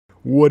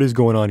What is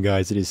going on,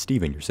 guys? It is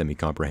Steven, your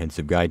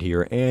semi-comprehensive guide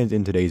here, and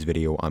in today's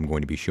video I'm going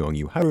to be showing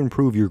you how to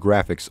improve your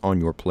graphics on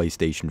your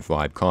PlayStation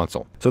 5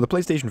 console. So the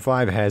PlayStation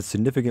 5 has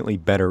significantly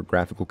better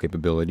graphical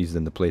capabilities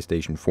than the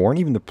PlayStation 4 and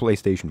even the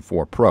PlayStation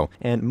 4 Pro,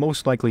 and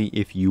most likely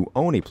if you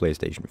own a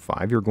PlayStation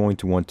 5 you're going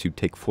to want to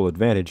take full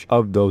advantage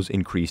of those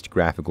increased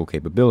graphical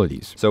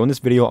capabilities. So in this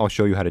video I'll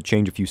show you how to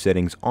change a few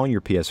settings on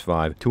your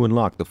PS5 to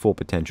unlock the full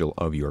potential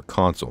of your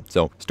console.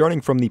 So starting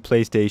from the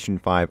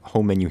PlayStation 5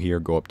 home menu here,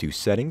 go up to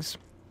Settings.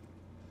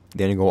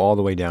 Then you go all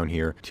the way down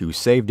here to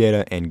Save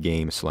Data and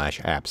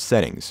Game/App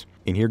Settings.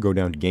 In here, go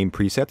down to Game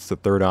Presets, the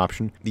third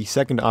option. The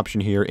second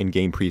option here in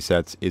Game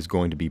Presets is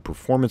going to be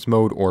Performance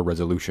Mode or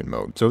Resolution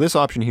Mode. So this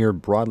option here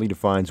broadly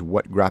defines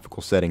what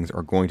graphical settings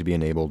are going to be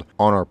enabled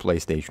on our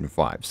PlayStation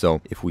 5.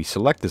 So if we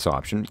select this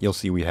option, you'll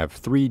see we have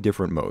three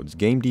different modes: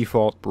 Game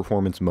Default,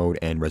 Performance Mode,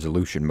 and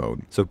Resolution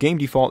Mode. So Game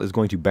Default is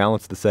going to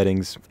balance the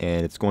settings,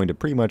 and it's going to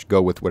pretty much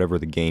go with whatever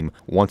the game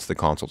wants the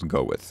console to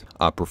go with.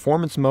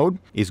 Performance Mode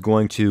is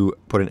going to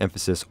put an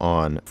emphasis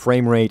on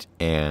frame rate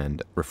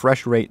and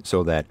refresh rate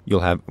so that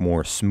you'll have more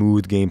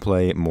smooth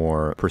gameplay,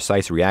 more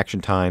precise reaction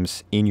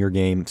times in your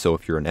game. So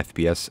if you're an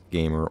FPS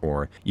gamer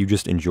or you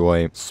just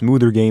enjoy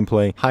smoother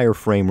gameplay, higher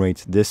frame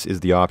rates, this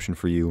is the option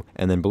for you.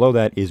 And then below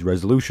that is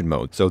Resolution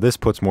Mode. So this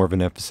puts more of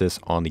an emphasis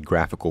on the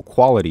graphical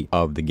quality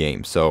of the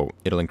game. So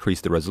it'll increase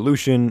the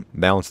resolution,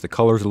 balance the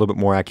colors a little bit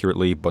more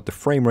accurately, but the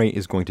frame rate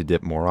is going to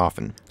dip more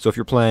often. So if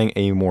you're playing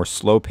a more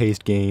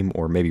slow-paced game,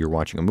 or maybe you're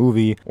watching a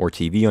movie or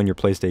TV on your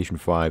PlayStation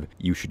 5,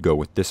 you should go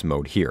with this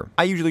mode here.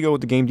 I usually go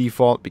with the Game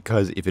Default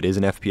because if it is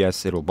an FPS,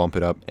 it'll bump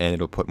it up and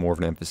it'll put more of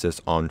an emphasis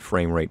on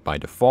frame rate by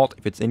default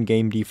if it's in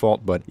game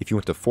default. But if you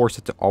want to force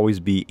it to always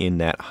be in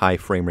that high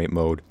frame rate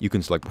mode, you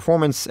can select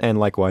performance, and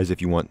likewise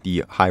if you want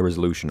the high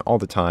resolution all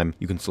the time,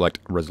 you can select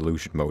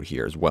resolution mode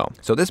here as well.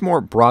 So this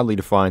more broadly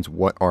defines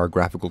what our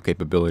graphical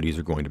capabilities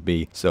are going to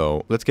be.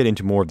 So let's get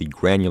into more of the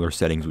granular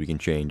settings we can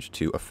change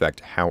to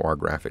affect how our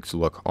graphics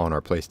look on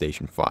our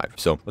PlayStation 5.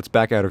 So let's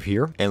back out of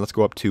here and let's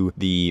go up to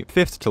the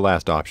fifth to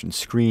last option,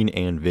 Screen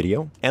and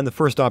Video. And the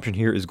first option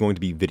here is going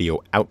to be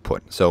Video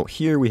Output. So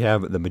here we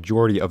have the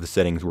majority of the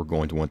settings we're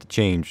going to want to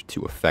change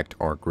to affect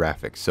our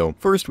graphics. So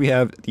first we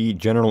have the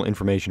general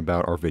information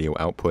about our video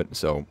output.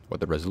 So what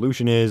the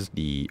resolution is,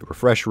 the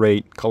refresh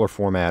rate, color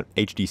format,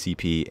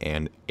 HDCP,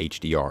 and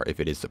HDR if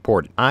it is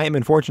supported. I am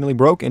unfortunately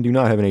broke and do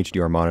not have an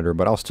HDR monitor,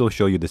 but I'll still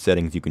show you the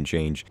settings you can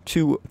change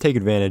to take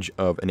advantage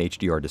of an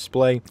HDR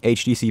display.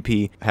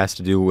 HDCP has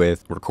to do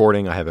with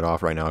recording. I have it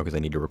off right now because I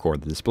need to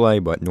record the display,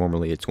 but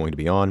normally it's going to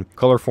be on.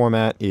 Color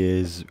format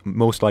is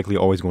most likely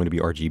always going to be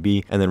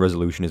RGB, and then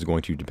resolution is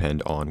going to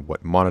depend on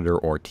what monitor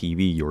or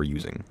TV you're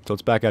using. So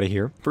let's back out of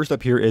here. First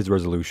up here is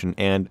resolution,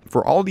 and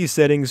for all these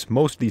settings,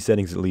 most of these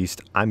settings at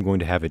least, I'm going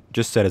to have it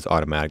just set as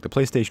automatic. The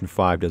PlayStation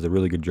 5 does a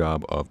really good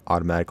job of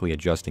automatically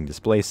adjusting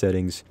display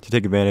settings to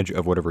take advantage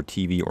of whatever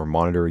TV or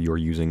monitor you're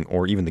using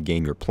or even the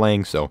game you're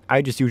playing. So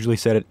I just usually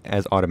set it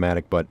as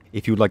automatic, but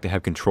if you would like to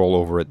have control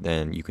over it,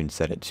 then you can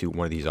set it to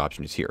one of these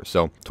options here.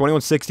 So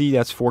 2160,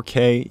 that's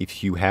 4K.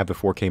 If you have a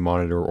 4K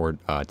monitor or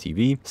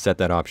TV, set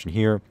that option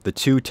here. The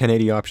two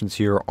 1080 options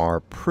here are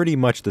pretty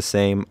much the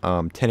same.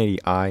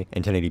 1080i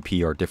and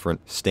 1080p are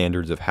different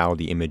standards of how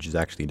the image is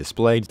actually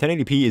displayed.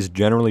 1080p is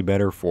generally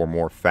better for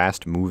more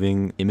fast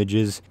moving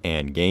images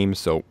and games.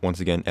 So once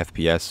again,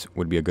 FPS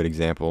would be a good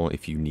example.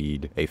 If you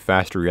need a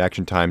faster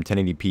reaction time,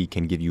 1080p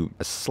can give you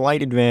a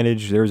slight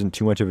advantage. There isn't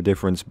too much of a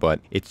difference, but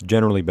it's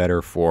generally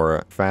better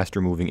for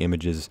faster moving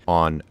images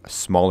on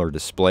smaller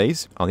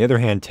displays. On the other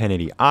hand,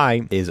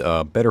 1080i is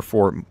better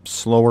for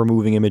slower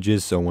moving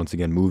images. So once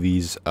again,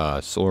 movies,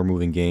 slower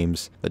moving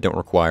games that don't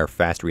require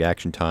fast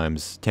reaction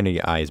times,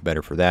 1080i is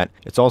better for that.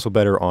 It's also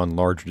better on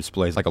large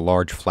displays like a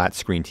large flat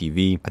screen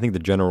TV. I think the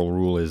general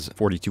rule is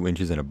 42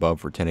 inches and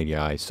above for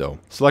 1080i, so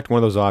select one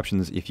of those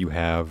options if you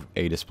have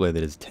a display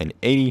that is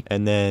 1080,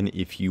 and then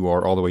if you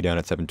are all the way down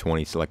at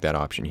 720, select that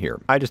option here.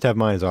 I just have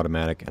mine as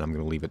automatic and I'm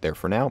going to leave it there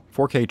for now.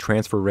 4K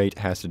transfer rate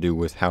has to do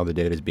with how the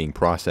data is being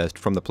processed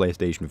from the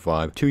PlayStation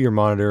 5 to your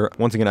monitor.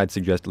 Once again, I'd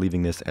suggest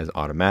leaving this as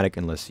automatic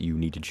unless you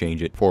need to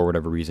change it for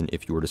whatever reason.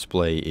 If your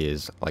display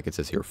is, like it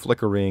says here,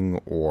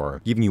 flickering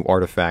or giving you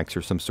artifacts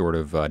or some sort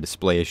of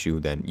display issue,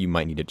 then you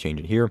might need to change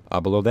it here.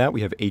 Below that,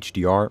 we have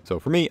HDR. So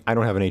for me, I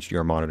don't have an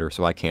HDR monitor,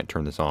 so I can't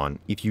turn this on.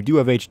 If you do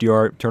have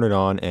HDR, turn it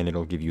on and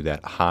it'll give you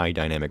that high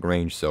dynamic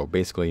range. So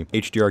basically,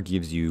 HDR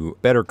gives you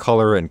better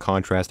color and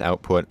contrast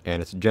output,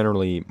 and it's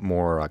generally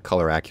more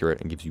color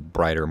accurate and gives you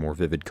brighter, more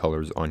vivid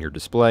colors on your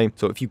display.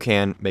 So if you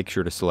can, make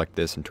sure to select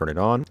this and turn it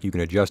on. You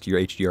can adjust your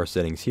HDR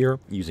settings here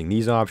using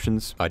these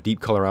options. Deep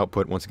color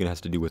output, once again,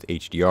 has to do with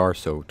HDR,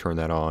 so turn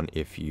that on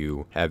if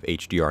you have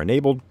HDR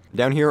enabled.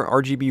 Down here,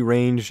 RGB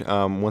range,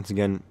 once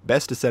again,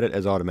 best to set it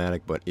as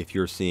automatic, but if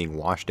you're seeing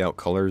washed out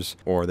colors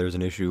or there's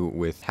an issue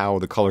with how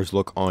the colors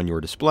look on your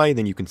display,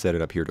 then you can set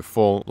it up here to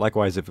full.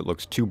 Likewise, if it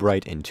looks too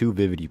bright and and too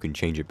vivid, you can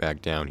change it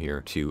back down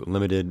here to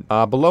limited.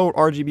 Below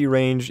RGB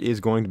range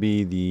is going to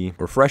be the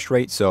refresh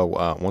rate. So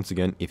once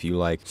again, if you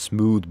like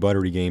smooth,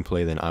 buttery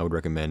gameplay, then I would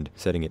recommend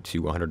setting it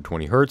to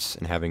 120 Hertz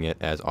and having it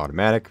as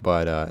automatic.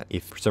 But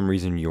if for some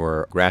reason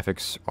your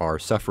graphics are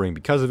suffering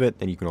because of it,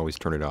 then you can always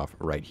turn it off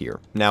right here.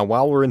 Now,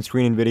 while we're in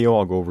screen and video,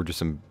 I'll go over just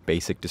some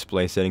basic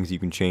display settings you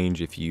can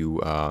change if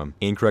you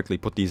incorrectly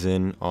put these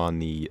in on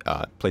the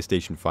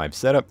PlayStation 5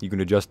 setup. You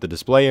can adjust the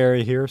display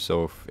area here,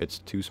 so if it's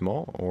too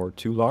small or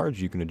too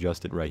large, you can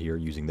adjust it right here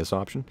using this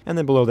option. And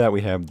then below that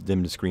we have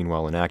dim to screen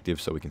while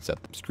inactive, so we can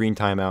set the screen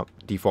timeout.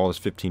 Default is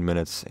 15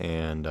 minutes,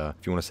 and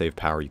if you want to save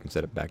power, you can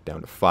set it back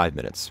down to 5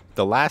 minutes.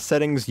 The last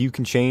settings you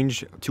can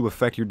change to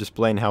affect your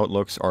display and how it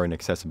looks are in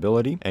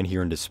accessibility and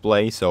here in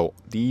display. So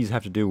these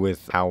have to do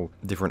with how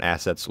different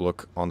assets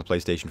look on the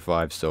PlayStation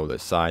 5, so the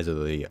size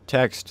of the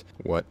text,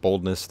 what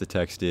boldness the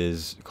text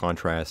is,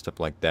 contrast, stuff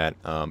like that.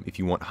 If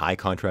you want high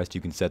contrast,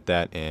 you can set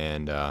that,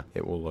 and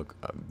it will look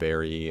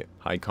very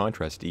high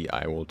contrasty,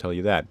 I will tell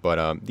you that.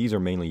 But these are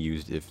mainly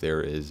used if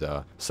there is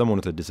someone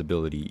with a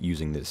disability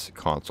using this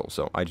console.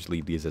 So I just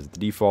leave these as the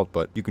default,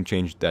 but you can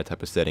change that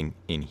type of setting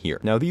in here.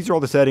 Now, these are all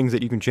the settings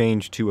that you can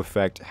change to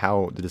affect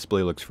how the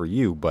display looks for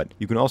you, but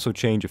you can also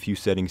change a few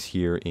settings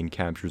here in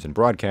captures and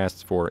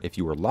broadcasts for if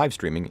you are live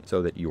streaming,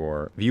 so that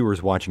your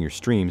viewers watching your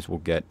streams will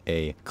get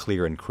a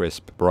clear and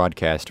crisp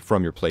broadcast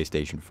from your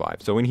PlayStation 5.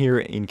 So in here,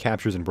 in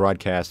captures and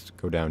broadcasts,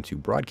 go down to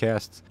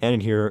broadcasts, and in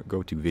here,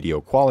 go to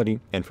video quality.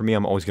 And for me,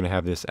 I'm always going to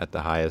have this at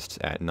the highest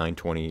at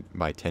 920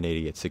 by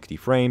 1080 at 60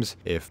 frames.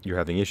 If you're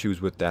having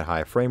issues with that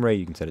high frame rate,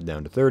 you can set it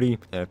down to 30.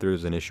 And if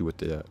there's an issue with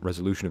the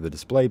resolution of the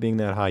display being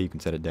that high, you can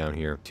set it down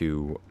here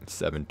to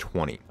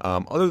 720.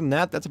 Other than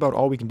that, that's about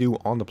all we can do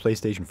on the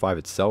PlayStation 5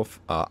 itself.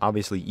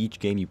 Obviously, each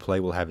game you play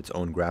will have its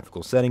own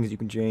graphical settings you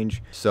can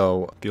change,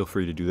 so feel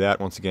free to do that.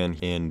 Once again,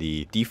 in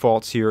the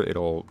defaults here,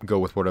 it'll go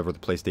with whatever the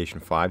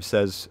PlayStation 5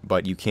 says,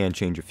 but you can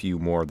change a few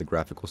more of the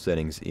graphical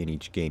settings in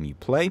each game you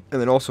play.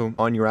 And then also,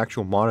 on your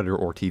actual monitor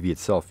or TV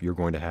itself, you're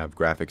going to have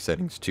graphic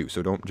settings too,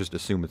 so don't just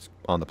assume it's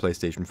on the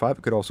PlayStation 5.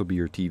 It could also be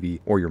your TV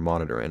or your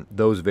monitor, and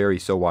those vary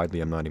so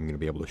widely I'm not even going to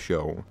be able to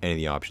show any of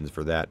the options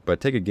for that.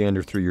 But take a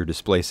gander through your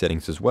display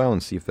settings as well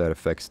and see if that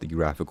affects the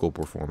graphical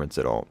performance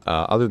at all.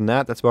 Other than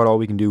that, that's about all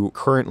we can do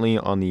currently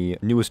on the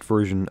newest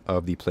version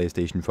of the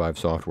PlayStation 5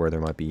 software. There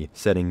might be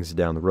settings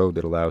down the road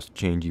that allow us to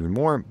change even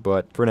more,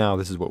 but for now,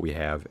 this is what we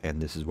have,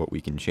 and this is what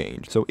we can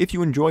change. So if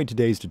you enjoyed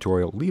today's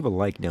tutorial, leave a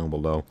like down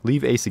below.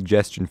 Leave a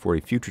suggestion for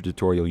a future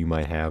tutorial you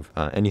might have,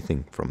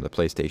 anything from the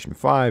PlayStation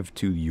 5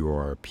 to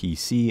your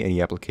PC,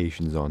 any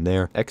applications on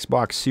there,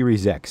 Xbox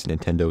Series X,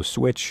 Nintendo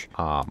Switch,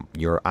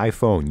 your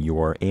iPhone,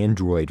 your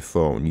Android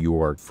phone,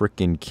 your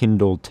frickin'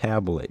 Kindle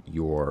tablet,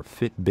 your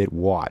Fitbit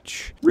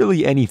watch,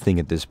 really anything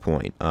at this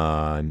point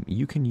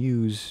you can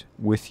use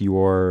with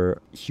your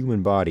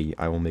human body.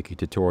 I will make a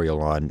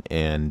tutorial on,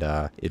 and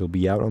it'll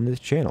be out on this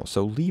channel.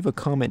 So leave a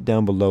comment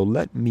down below.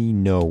 Let me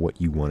know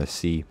what you want to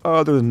see.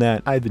 Other than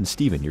that, I've been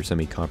Steven, your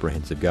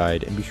semi-comprehensive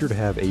guide, and be sure to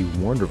have a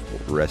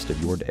wonderful rest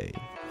of your day.